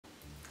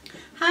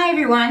Hi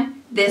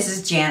everyone, this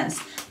is Janice.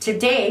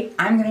 Today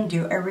I'm going to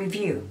do a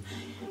review.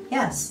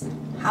 Yes,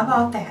 how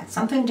about that?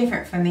 Something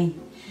different for me.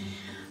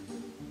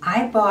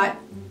 I bought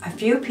a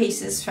few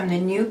pieces from the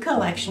new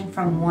collection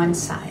from One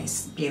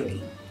Size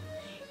Beauty.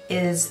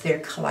 It is their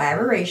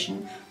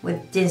collaboration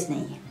with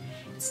Disney.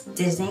 It's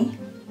Disney,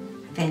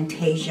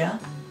 Fantasia.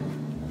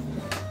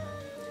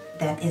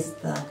 That is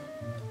the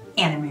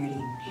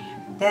animated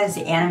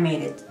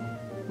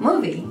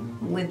movie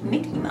with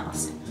Mickey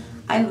Mouse.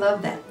 I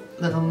love that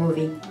little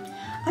movie.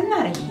 I'm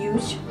not a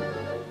huge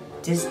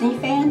Disney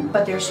fan,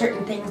 but there are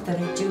certain things that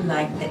I do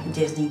like that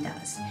Disney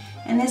does.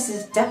 And this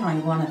is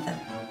definitely one of them.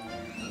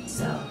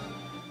 So,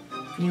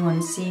 if you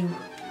want to see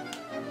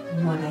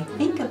what I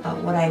think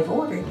about what I've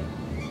ordered,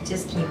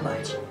 just keep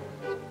watching.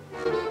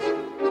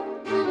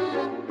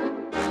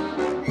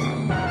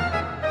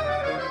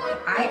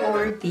 I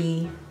ordered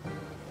the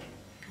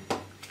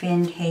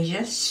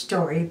Fantasia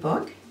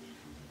storybook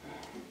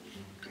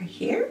right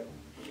here.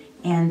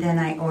 And then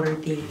I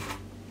ordered the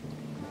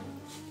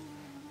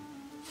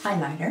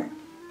highlighter,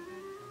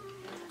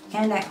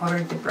 and I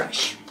ordered the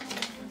brush.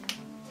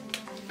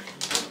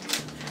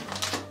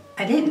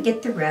 I didn't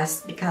get the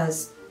rest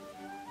because,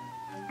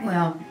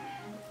 well,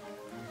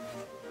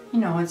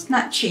 you know, it's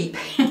not cheap.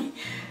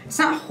 It's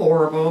not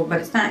horrible, but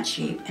it's not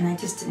cheap, and I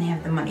just didn't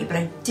have the money. But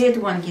I did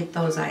want to get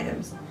those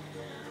items.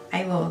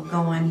 I will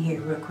go on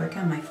here real quick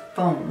on my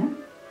phone.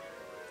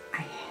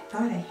 I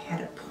thought I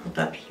had it pulled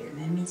up here.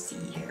 Let me see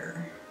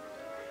here.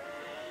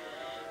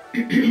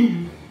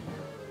 I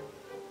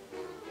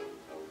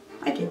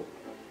did.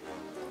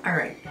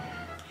 Alright.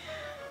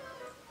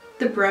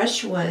 The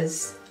brush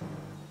was,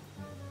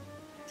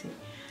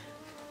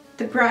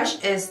 the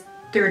brush is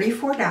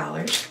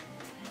 $34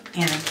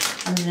 and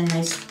comes in a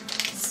nice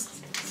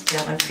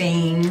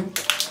cellophane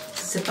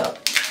zip-up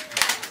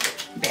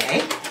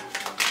bag.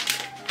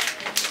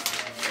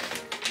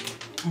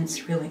 And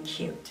it's really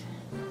cute.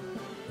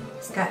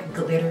 It's got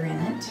glitter in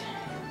it.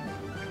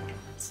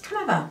 It's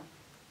kind of a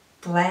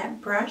flat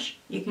brush.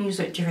 You can use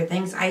it for different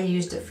things. I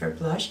used it for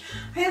blush.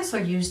 I also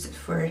used it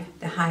for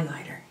the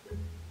highlighter.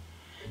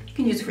 You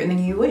can use it for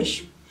anything you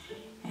wish.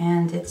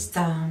 And it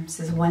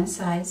says One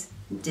Size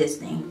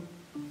Disney.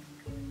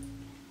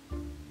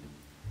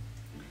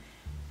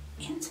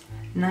 It's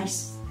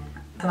nice.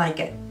 I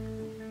like it.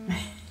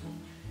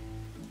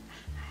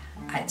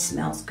 It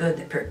smells good.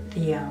 The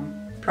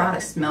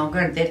products smell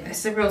good.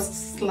 It's a real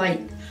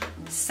slight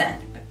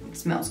scent, but it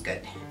smells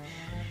good.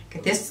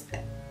 Okay, this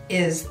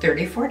is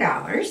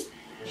 $34.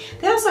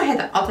 They also had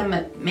the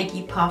Ultimate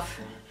Mickey Puff.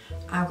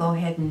 I'll go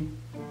ahead and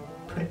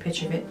put a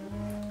picture of it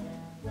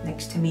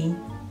next to me.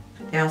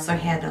 They also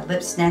had a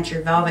Lip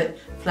Snatcher Velvet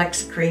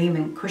Flex Cream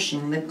and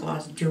Cushion Lip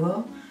Gloss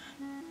Duo.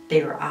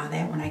 They were on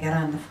that when I got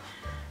on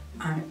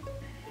the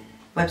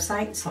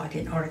website, so I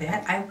didn't order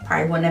that. I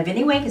probably wouldn't have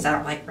anyway because I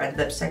don't like red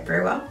lipstick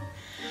very well.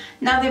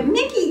 Now the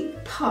Mickey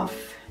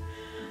Puff,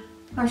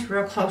 I was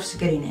real close to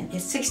getting it.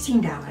 It's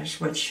 $16,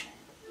 which,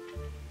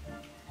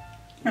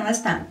 no,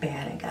 that's not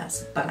bad, I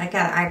guess. But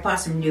I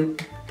bought some new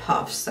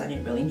puffs. So I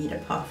didn't really need a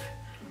puff,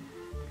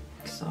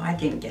 so I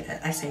didn't get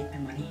it. I saved my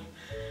money.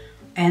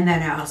 And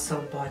then I also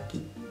bought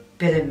the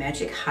Bit of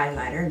Magic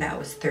highlighter. That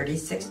was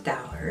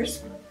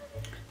 $36.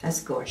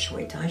 That's gorgeous.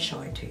 Wait till I show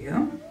it to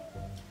you.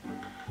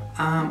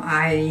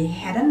 I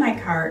had in my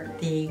cart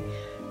the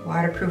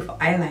waterproof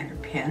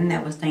eyeliner pen.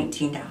 That was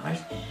 $19.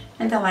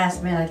 And the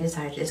last minute, I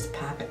decided just to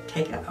pop it,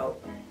 take it out.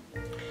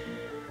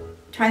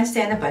 Trying to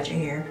stay on the budget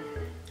here.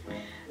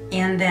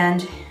 And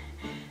then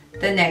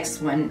the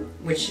next one,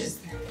 which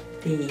is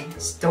the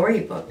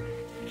storybook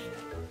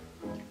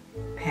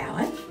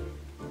palette,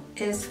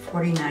 is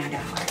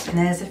 $49, and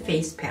that is a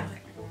face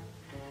palette.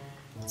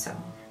 So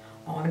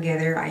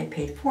altogether I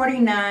paid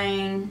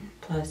 $49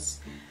 plus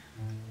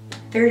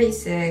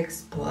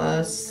 $36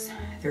 plus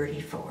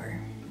 $34,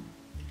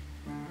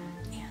 and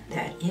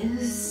that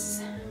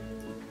is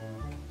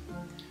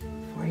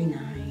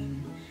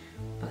 $49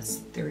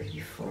 plus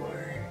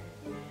 $34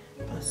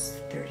 plus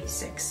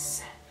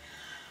 $36.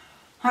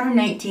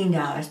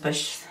 $118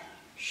 plus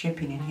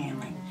shipping and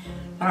handling.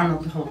 I don't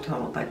know the whole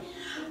total, but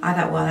I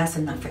thought, well, that's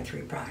enough for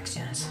 3 products,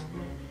 Janice.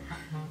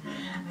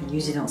 I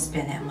usually don't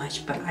spend that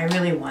much, but I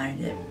really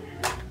wanted it.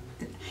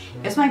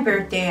 It was my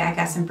birthday. I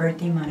got some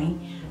birthday money,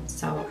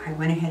 so I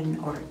went ahead and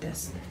ordered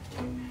this.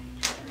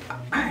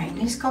 Alright,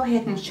 let's go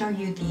ahead and show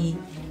you the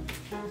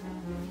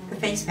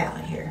face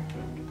palette here.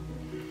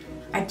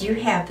 I do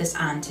have this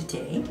on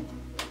today.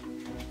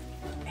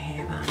 I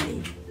have on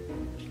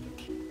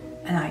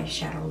an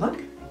eyeshadow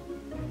look.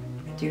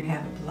 I do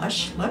have a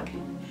blush look.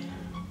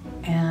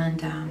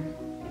 And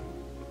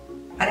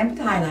I didn't put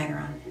the highlighter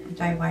on. I'll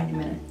tell you why in a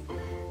minute.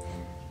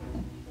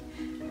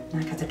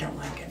 Not because I don't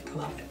like it. I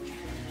love it.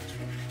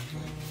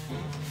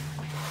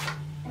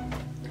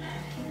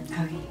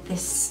 Okay,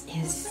 this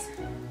is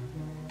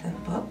the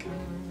book.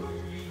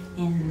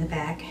 In the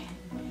back,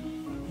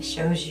 it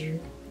shows you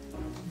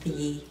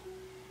the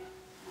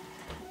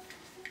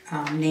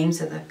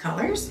names of the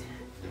colors,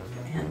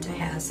 and it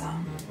has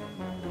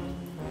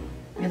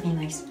really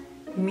nice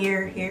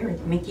mirror here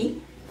with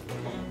Mickey.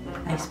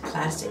 Nice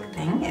plastic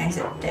thing, nice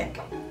and thick.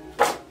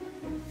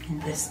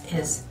 And this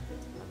is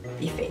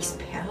the face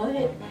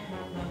palette.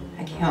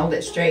 I can hold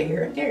it straight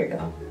here. There you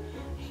go.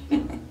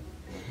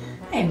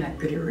 I am not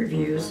good at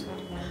reviews.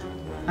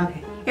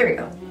 Okay, here we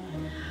go.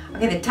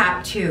 Okay, the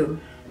top two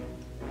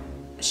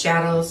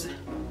shadows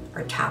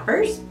are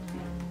toppers.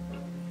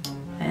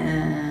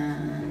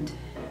 And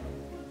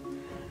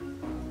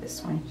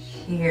this one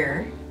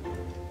here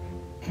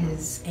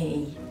is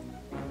a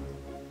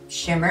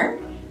shimmer.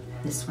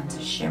 This one's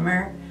a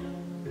shimmer.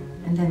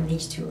 And then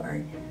these two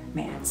are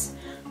mattes.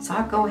 So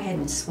I'll go ahead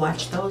and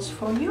swatch those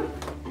for you.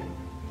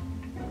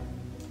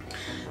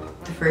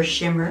 The first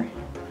shimmer.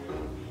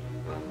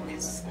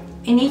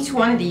 And each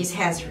one of these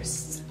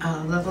has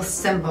a little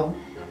symbol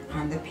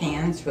on the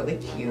pan. It's really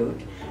cute.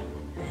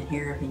 And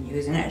here I've been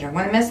using it. I don't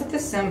want to mess with the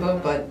symbol,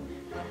 but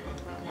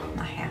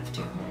I have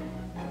to.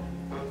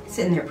 It's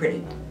in there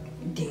pretty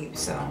deep,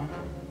 so.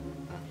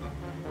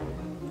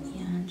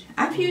 And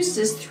I've used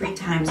this 3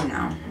 times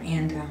now,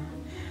 and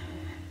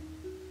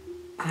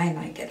I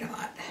like it a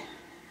lot.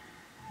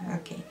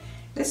 Okay,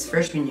 this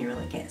first one you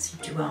really can't see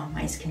too well,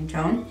 my skin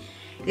tone.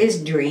 It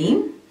is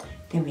Dream.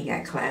 Then we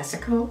got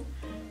Classical,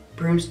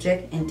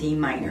 Broomstick, and D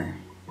minor.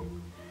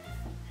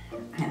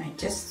 And I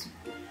just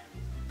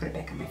put it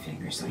back on my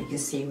fingers so you can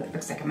see what it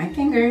looks like on my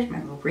fingers,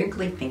 my little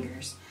wrinkly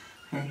fingers.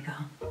 There you go.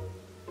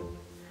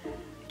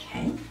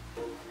 Okay.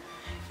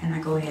 And I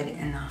go ahead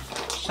and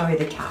show you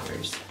the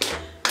toppers.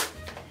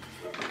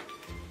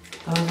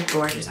 Those are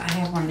gorgeous. I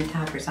have one of the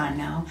toppers on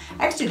now.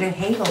 I actually did a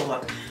halo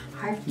look.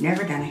 I've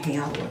never done a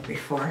halo look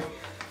before.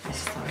 I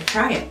just thought I'd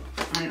try it.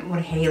 And what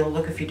a halo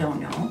look, if you don't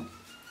know,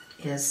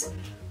 is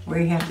where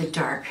you have the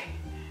dark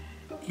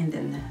and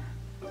then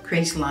the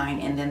crease line,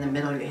 and then in the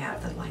middle you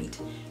have the light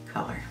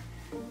color.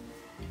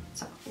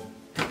 So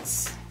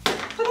that's, but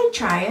I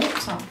try it,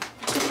 so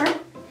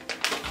different.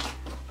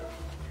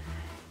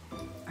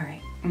 All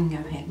right, I'm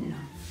gonna go ahead and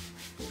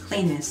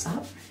clean this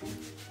up.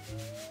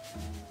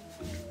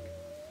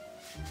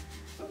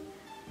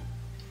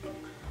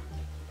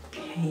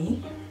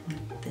 Okay,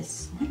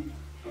 this one.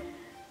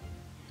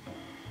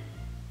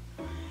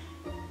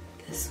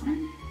 This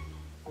one.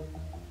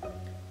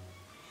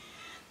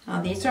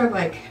 Now these are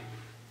like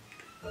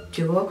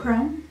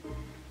duochrome.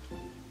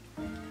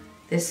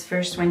 This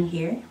first one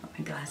here, put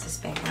my glasses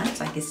back on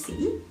so I can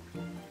see,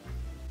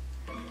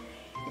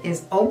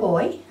 is Oh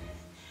Boy.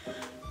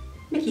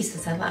 Mickey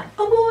says a lot,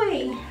 oh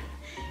boy.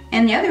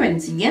 And the other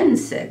one's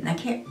Yinsid, and I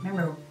can't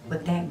remember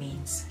what that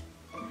means.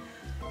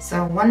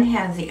 So one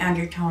has the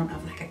undertone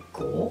of like a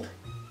gold,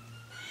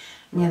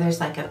 and the other's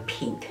like a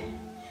pink.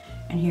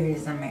 And here it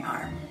is on my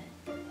arm.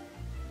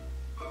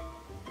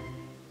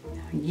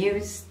 I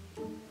used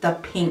the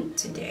pink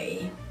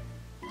today.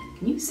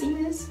 Can you see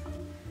this?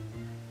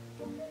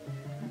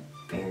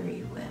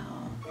 Very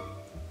well.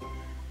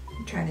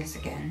 I'll try this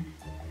again.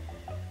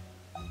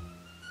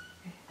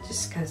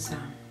 Just because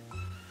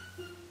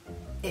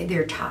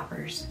they're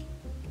toppers.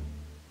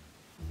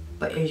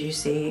 But as you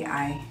see,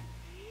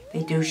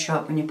 they do show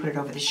up when you put it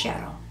over the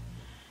shadow.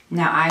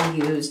 Now I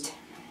used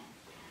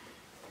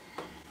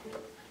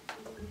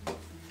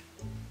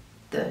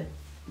the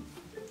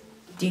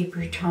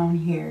deeper tone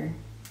here,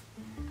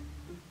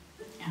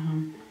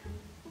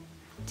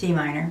 D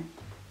minor,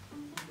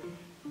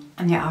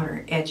 on the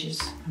outer edges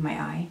of my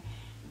eye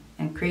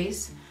and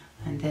crease,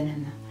 and then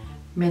in the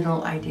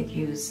middle I did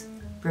use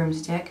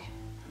Broomstick.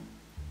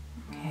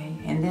 Okay,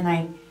 and then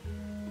I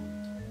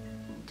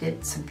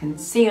did some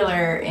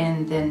concealer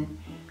and then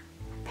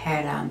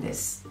pat on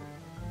this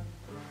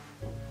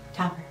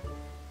topper.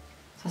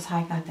 So that's how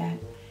I got that.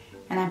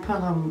 And I put a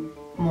little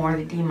more of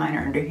the D minor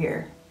under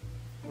here.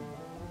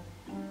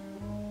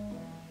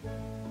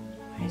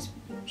 It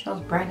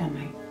shows bright on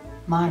my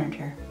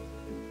monitor.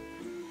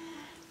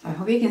 So I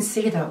hope you can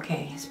see it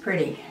okay. It's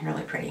pretty,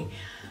 really pretty.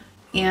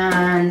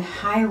 And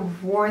I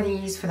wore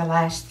these for the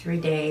last 3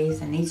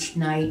 days, and each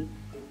night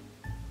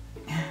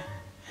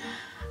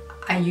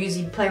I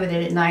usually play with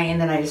it at night and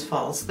then I just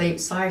fall asleep.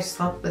 So I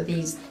slept with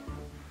these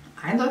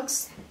eye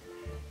looks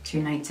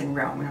 2 nights in a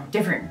row. You know,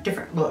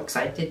 different looks.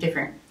 I did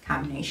different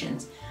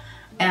combinations,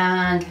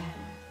 and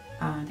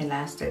they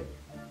lasted.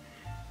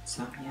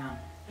 So yeah.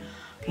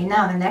 Okay,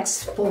 now the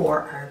next 4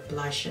 are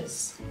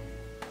blushes.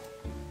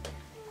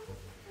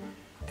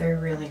 They're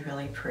really,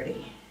 really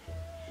pretty.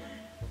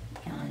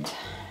 And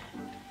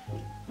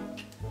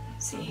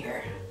let's see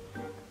here.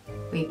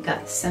 We've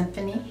got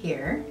Symphony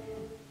here.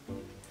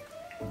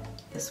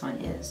 This one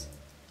is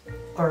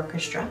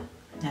Orchestra.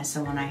 That's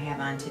the one I have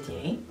on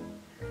today.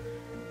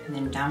 And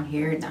then down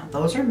here, now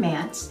those are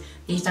mattes.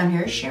 These down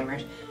here are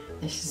shimmers.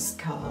 This is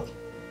called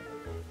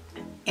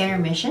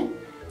Intermission.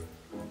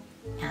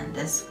 And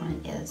this one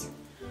is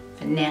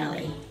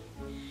Finale.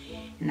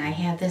 And I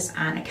have this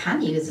on, I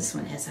kind of use this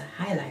one as a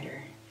highlighter.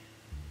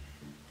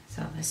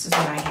 So this is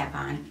what I have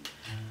on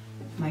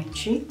my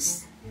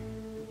cheeks.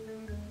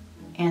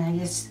 And I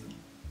just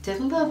did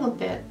a little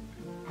bit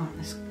on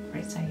this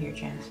right side here,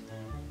 Janice.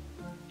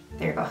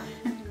 There you go.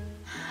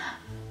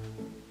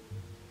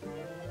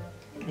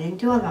 didn't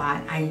do a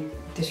lot. I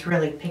just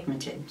really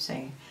pigmented, so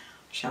I'll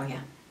show you.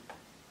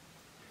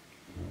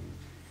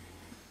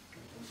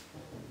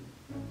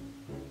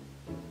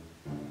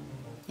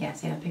 Yeah,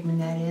 see how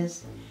pigmented that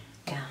is?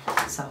 Yeah,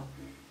 so,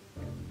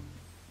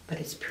 but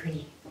it's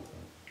pretty,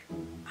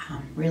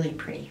 really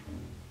pretty.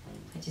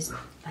 I just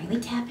lightly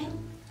tap it.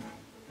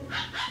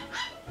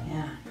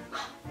 Yeah.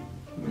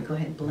 I'm gonna go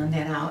ahead and blend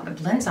that out. It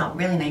blends out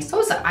really nice. So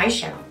is the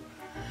eyeshadow.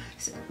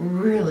 It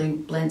really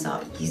blends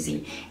out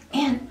easy.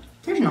 And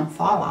there's no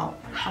fallout.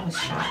 I was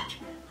shocked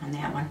on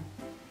that one.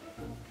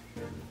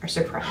 Or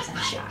surprised, I'm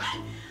shocked.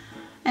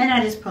 And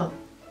I just put,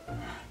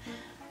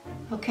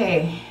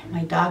 okay,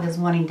 my dog is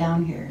wanting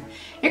down here.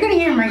 You're gonna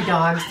hear my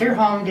dogs. They're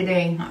home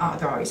today. Oh,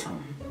 they're always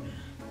home.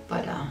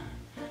 But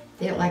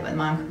they don't like when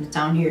Mom comes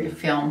down here to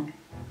film.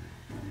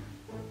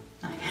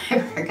 I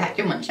forgot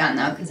too much on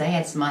now because I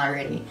had some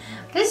already.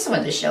 But I just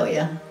wanted to show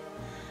you. I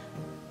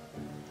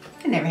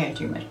can never have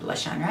too much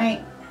blush on,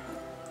 right?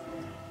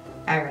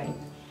 Alright.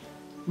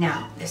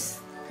 Now,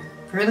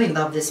 really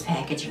love this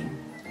packaging.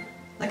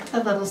 Look at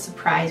the little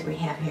surprise we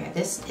have here.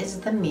 This is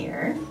the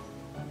mirror.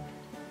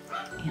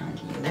 And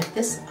you lift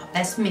this up.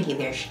 That's Mickey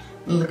there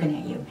looking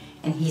at you.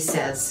 And he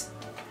says,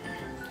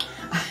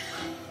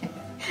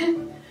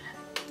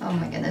 oh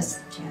my goodness,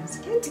 Janice,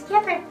 get it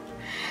together.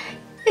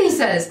 He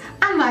says,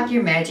 unlock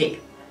your magic.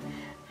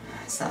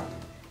 So,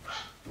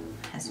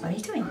 that's what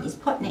he's doing. He's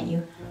pointing at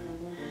you.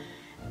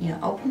 You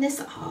open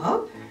this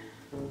up.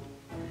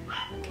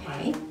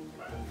 Okay.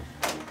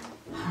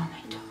 Oh,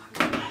 my dog.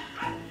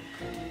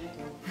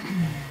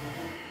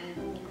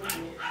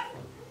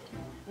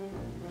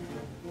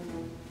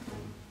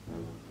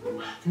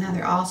 Now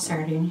they're all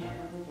starting.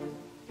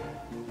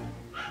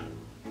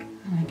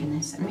 Oh my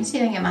goodness. Let me see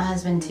if I can get my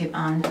husband to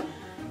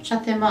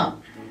shut them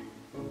up.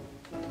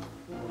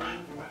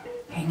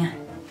 Hang on.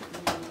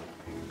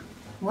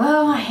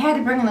 Well, I had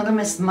to bring little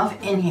Miss Muff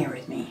in here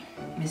with me.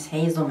 Miss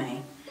Hazel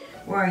May.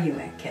 Where are you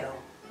at, kiddo?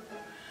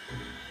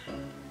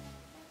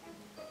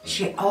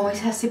 She always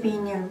has to be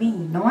near me.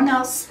 No one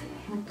else.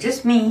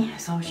 Just me.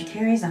 So she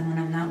carries on when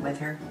I'm not with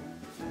her.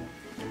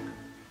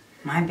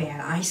 My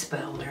bad. I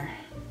spelled her.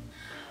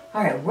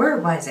 Alright, where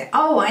was it?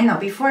 Oh, I know.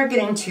 Before I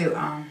get into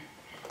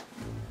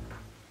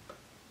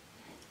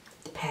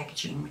the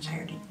packaging, which I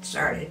already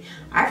started,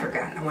 I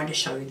forgot. I wanted to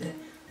show you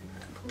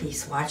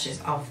these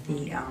swatches of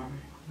the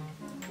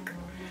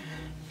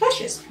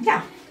blushes.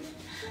 Yeah.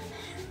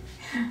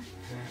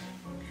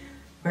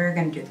 We're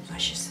going to do the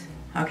blushes.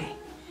 Okay.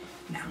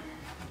 Now,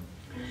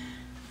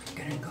 I'm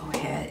going to go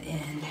ahead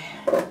and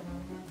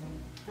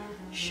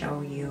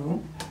show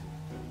you.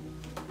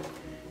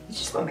 I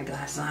just put my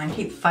glasses on. I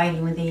keep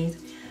fighting with these.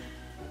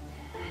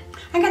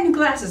 I got new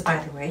glasses,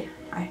 by the way.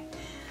 I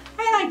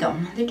like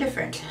them. They're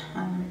different.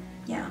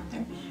 Yeah,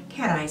 they're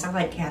cat eyes. I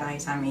like cat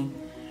eyes on me.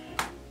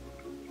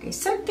 Okay,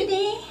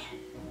 Symphony.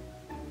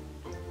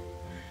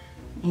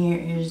 Here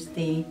is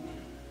the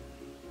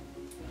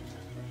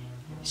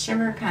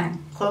shimmer kind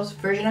of close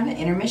version of it,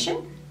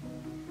 Intermission.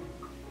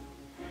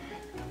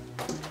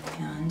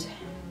 And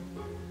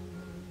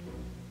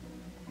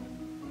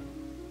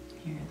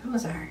here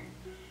those are.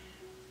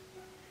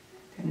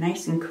 They're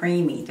nice and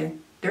creamy.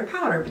 They're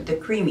powder, but they're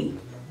creamy.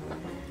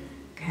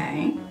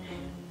 Okay.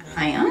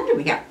 And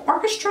we got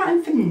Orchestra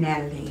and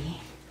Finale.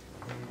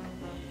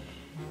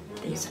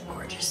 These are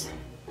gorgeous.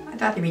 I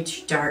thought they'd be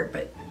too dark,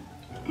 but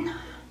no,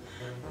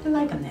 I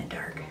like them that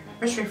dark,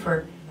 especially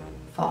for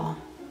fall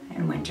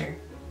and winter.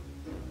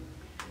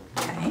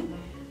 Okay,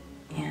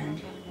 and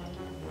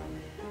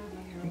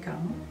here we go.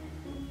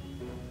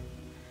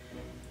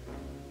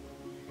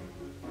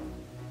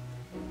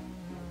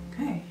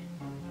 Okay.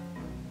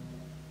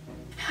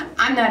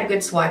 I'm not a good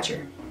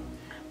swatcher,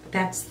 but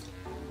that's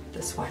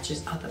the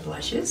swatches of the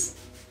blushes.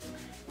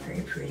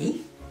 Very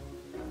pretty.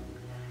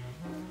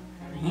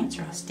 My hands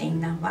are all stained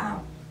now.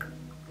 Wow.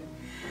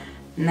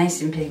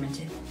 Nice and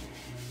pigmented.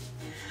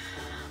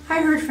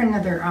 I heard from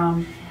another,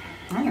 I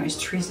think it was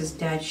Teresa's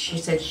dad. She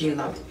said she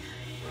loved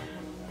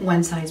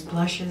one size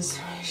blushes.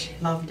 She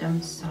loved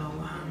them. So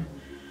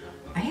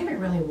I haven't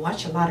really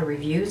watched a lot of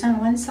reviews on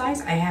one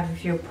size. I have a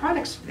few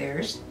products of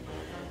theirs.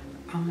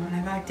 And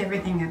I liked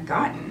everything I've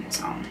gotten.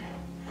 So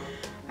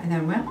I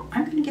thought, well,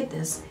 I'm gonna get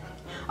this.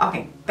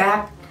 Okay,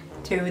 back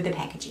to the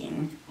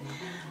packaging.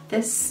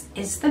 This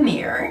is the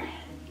mirror.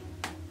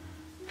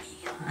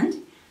 And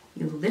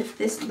you lift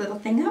this little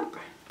thing up.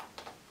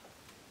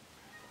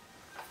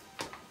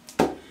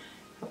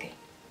 Okay.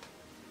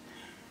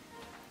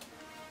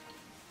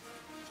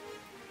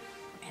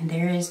 And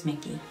there is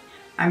Mickey.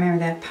 I remember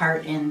that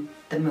part in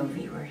the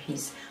movie where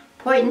he's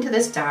pointing to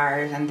the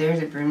stars and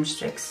there's the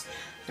broomsticks.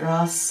 They're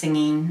all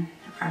singing.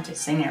 Aren't they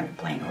singing or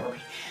playing over?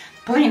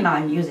 Playing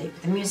on music.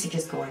 The music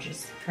is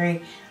gorgeous.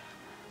 Very,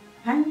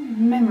 my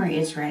memory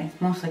is right. It's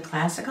mostly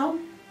classical.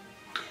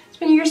 It's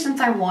been years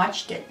since I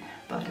watched it,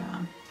 but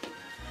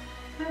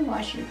I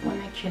watched it when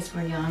my kids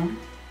were young.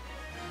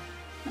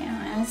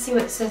 Yeah, and let's see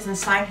what it says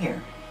inside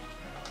here.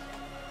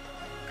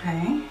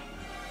 Okay.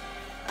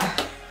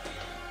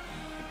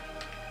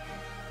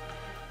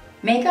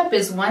 Makeup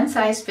is one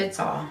size fits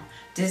all.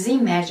 Disney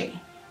magic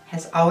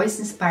has always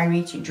inspired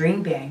me to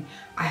dream big.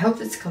 I hope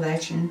this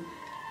collection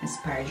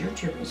inspired you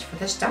to reach for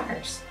the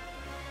stars.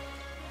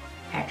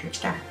 Patrick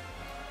Star.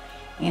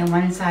 And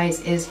one size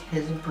is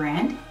his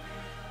brand.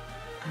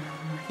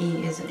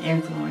 He is an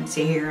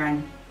influencer here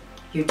on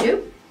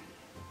YouTube.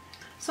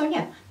 So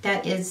yeah,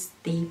 that is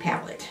the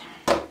palette.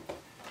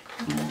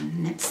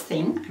 And next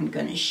thing I'm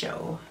going to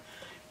show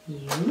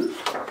you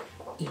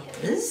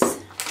is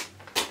the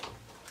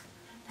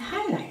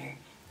highlighter.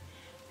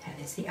 That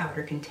is the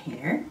outer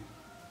container.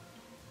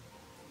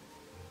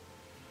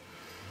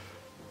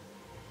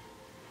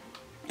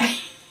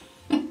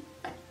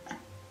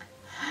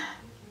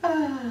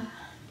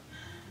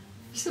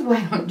 This is why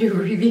I don't do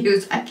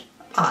reviews. I can't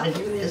how to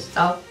do this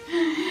stuff.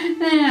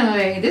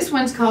 Anyway, this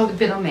one's called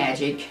Bit of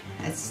Magic.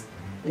 That's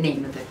the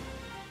name of the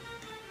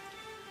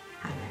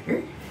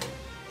highlighter.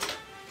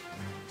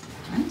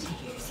 And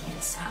here's the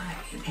inside.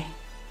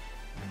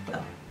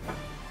 Well,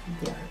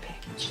 the other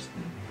package.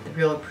 The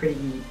real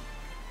pretty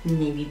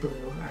navy blue.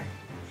 Or,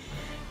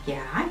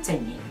 yeah, I'd say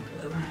navy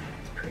blue.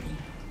 It's pretty.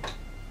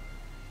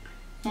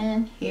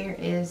 And here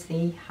is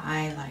the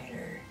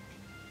highlighter.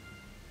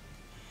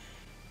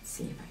 Let's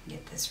see if I can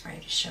get this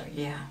right to show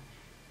you. Yeah.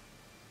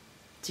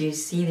 Do you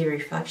see the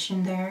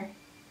reflection there?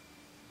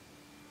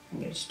 I'll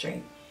get it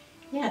straight.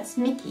 Yeah, it's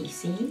Mickey,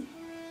 see?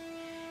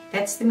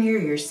 That's the mirror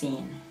you're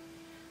seeing.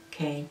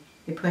 Okay,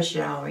 you push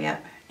it all the way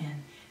up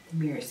and the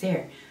mirror's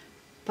there.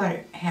 But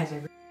it has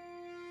a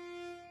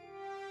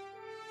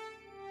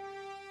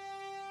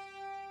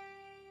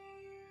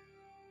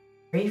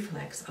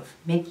reflex of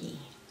Mickey.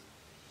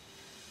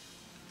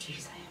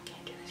 Jeez, I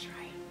can't do this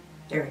right.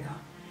 There we go.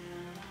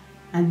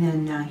 And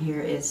then down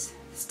here is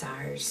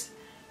stars,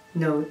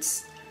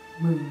 notes,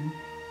 moon,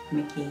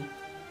 Mickey.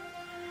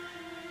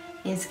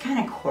 It's kind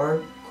of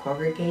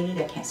corrugated.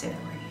 I can't say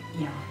that word,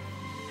 you know.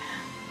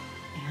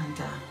 And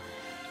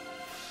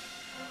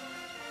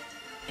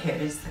here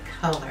is the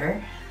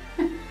color.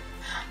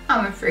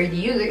 I'm afraid to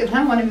use it because I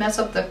don't want to mess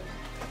up the. I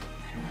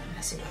don't want to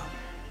mess it up.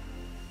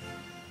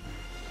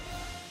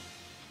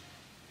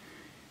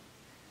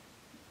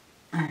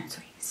 So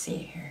you can see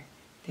it here.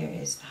 There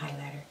is the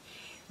highlighter.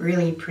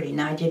 Really pretty.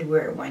 Now I did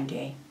wear it one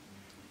day.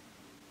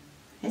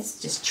 Let's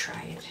just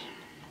try it.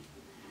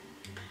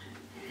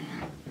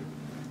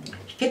 If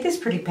you get this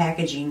pretty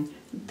packaging,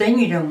 then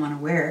you don't want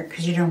to wear it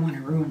because you don't want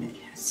to ruin it.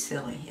 It's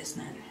silly,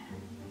 isn't it?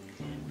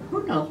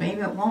 Who knows?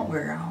 Maybe it won't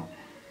wear out.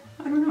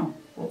 I don't know.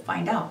 We'll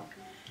find out.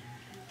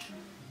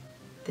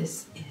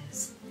 This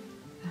is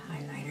the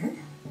highlighter.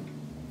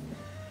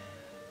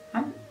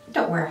 I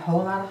don't wear a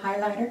whole lot of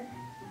highlighter.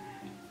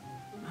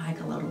 I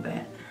like a little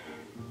bit.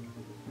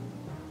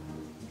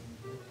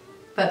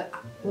 But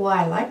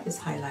why I like this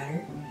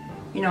highlighter,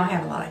 you know, I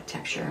have a lot of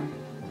texture.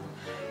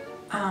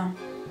 I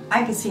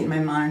can see it in my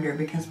monitor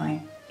because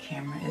my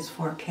camera is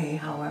 4K.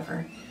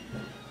 However,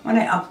 when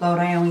I upload,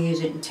 I only use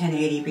it in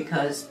 1080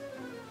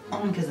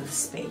 only because of the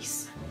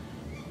space.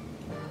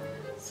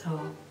 So,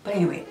 but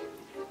anyway,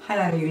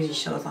 highlighter usually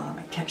shows all of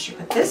my texture,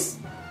 but this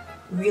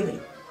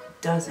really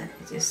doesn't.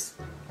 It just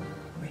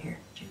over here,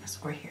 just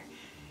over here,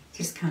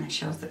 just kind of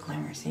shows the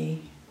glimmer.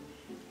 See,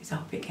 I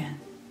hope you can.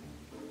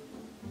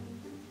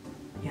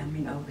 Yeah, I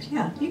mean, oh,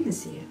 yeah, you can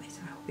see it. At least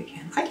I hope you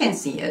can. I can't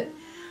see it.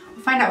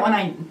 We'll find out when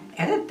I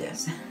edit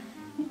this.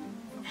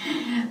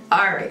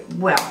 Alright,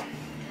 well,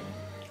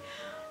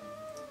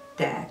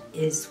 that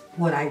is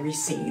what I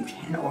received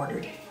and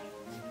ordered.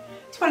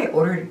 That's what I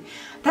ordered.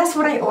 That's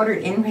what I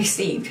ordered and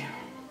received.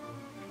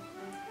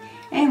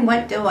 And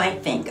what do I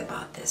think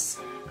about this?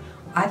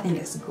 I think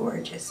it's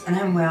gorgeous. And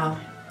I'm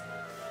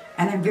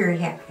very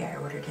happy I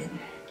ordered it.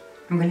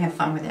 I'm going to have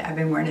fun with it. I've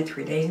been wearing it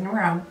 3 days in a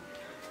row.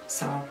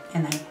 So,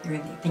 and I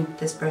really think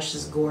this brush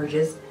is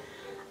gorgeous.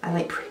 I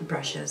like pretty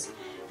brushes,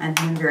 and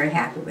I'm very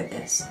happy with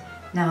this.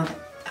 Now, the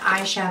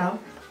eyeshadow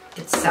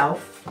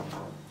itself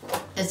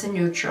is a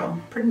neutral,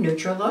 pretty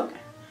neutral look,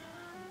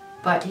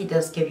 but he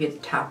does give you the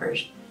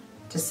toppers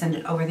to send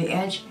it over the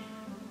edge,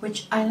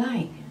 which I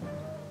like.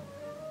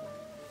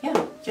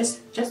 Yeah,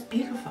 just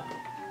beautiful.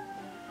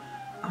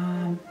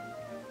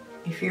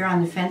 If you're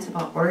on the fence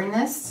about ordering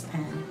this,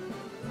 and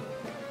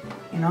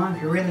you know,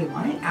 if you really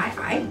want it,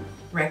 I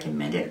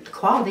recommend it. The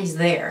quality's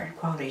there. The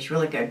quality's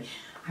really good.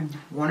 I've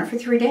worn it for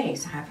 3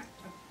 days. I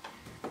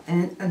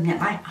don't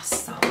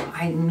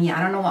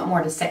know what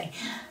more to say.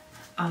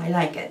 I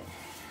like it.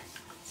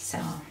 So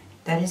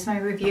that is my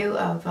review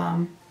of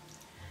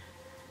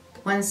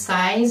One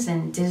Size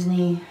and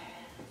Disney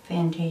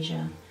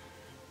Fantasia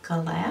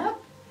collab.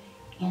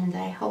 And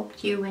I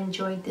hope you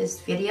enjoyed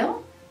this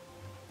video.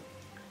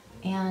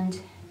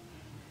 And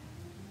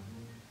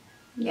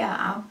yeah,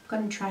 I'm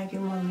going to try to do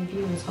more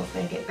reviews.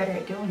 Hopefully I get better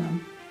at doing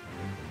them.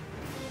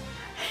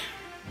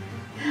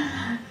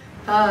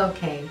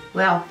 Okay,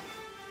 well,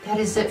 that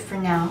is it for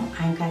now.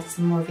 I've got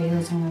some more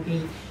videos I'm going to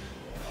be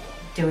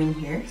doing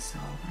here, so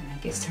I'm going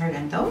to get started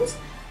on those.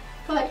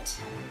 But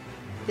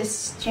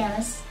this is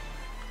Janice.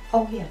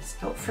 Oh yes,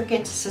 don't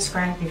forget to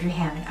subscribe if you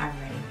haven't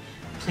already.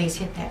 please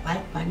hit that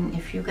like button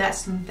if you got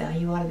some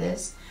value out of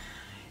this.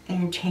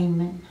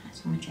 Entertainment, not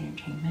so much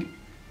entertainment.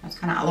 That's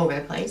kind of all over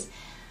the place.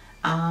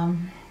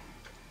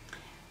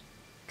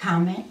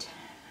 Comment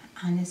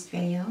on this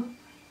video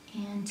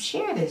and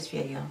share this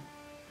video.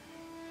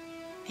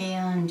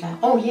 And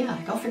oh yeah,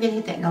 don't forget to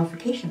hit that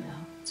notification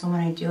bell. So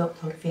when I do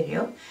upload a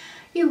video,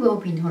 you will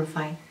be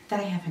notified that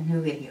I have a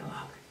new video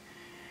out.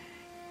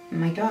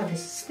 My dog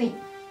is asleep.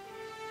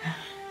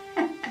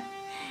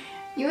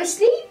 You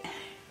asleep?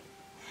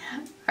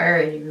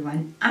 Alright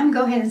everyone, I'm going to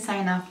go ahead and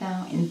sign off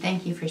now, and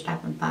thank you for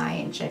stopping by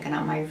and checking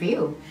out my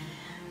review.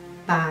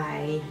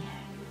 Bye.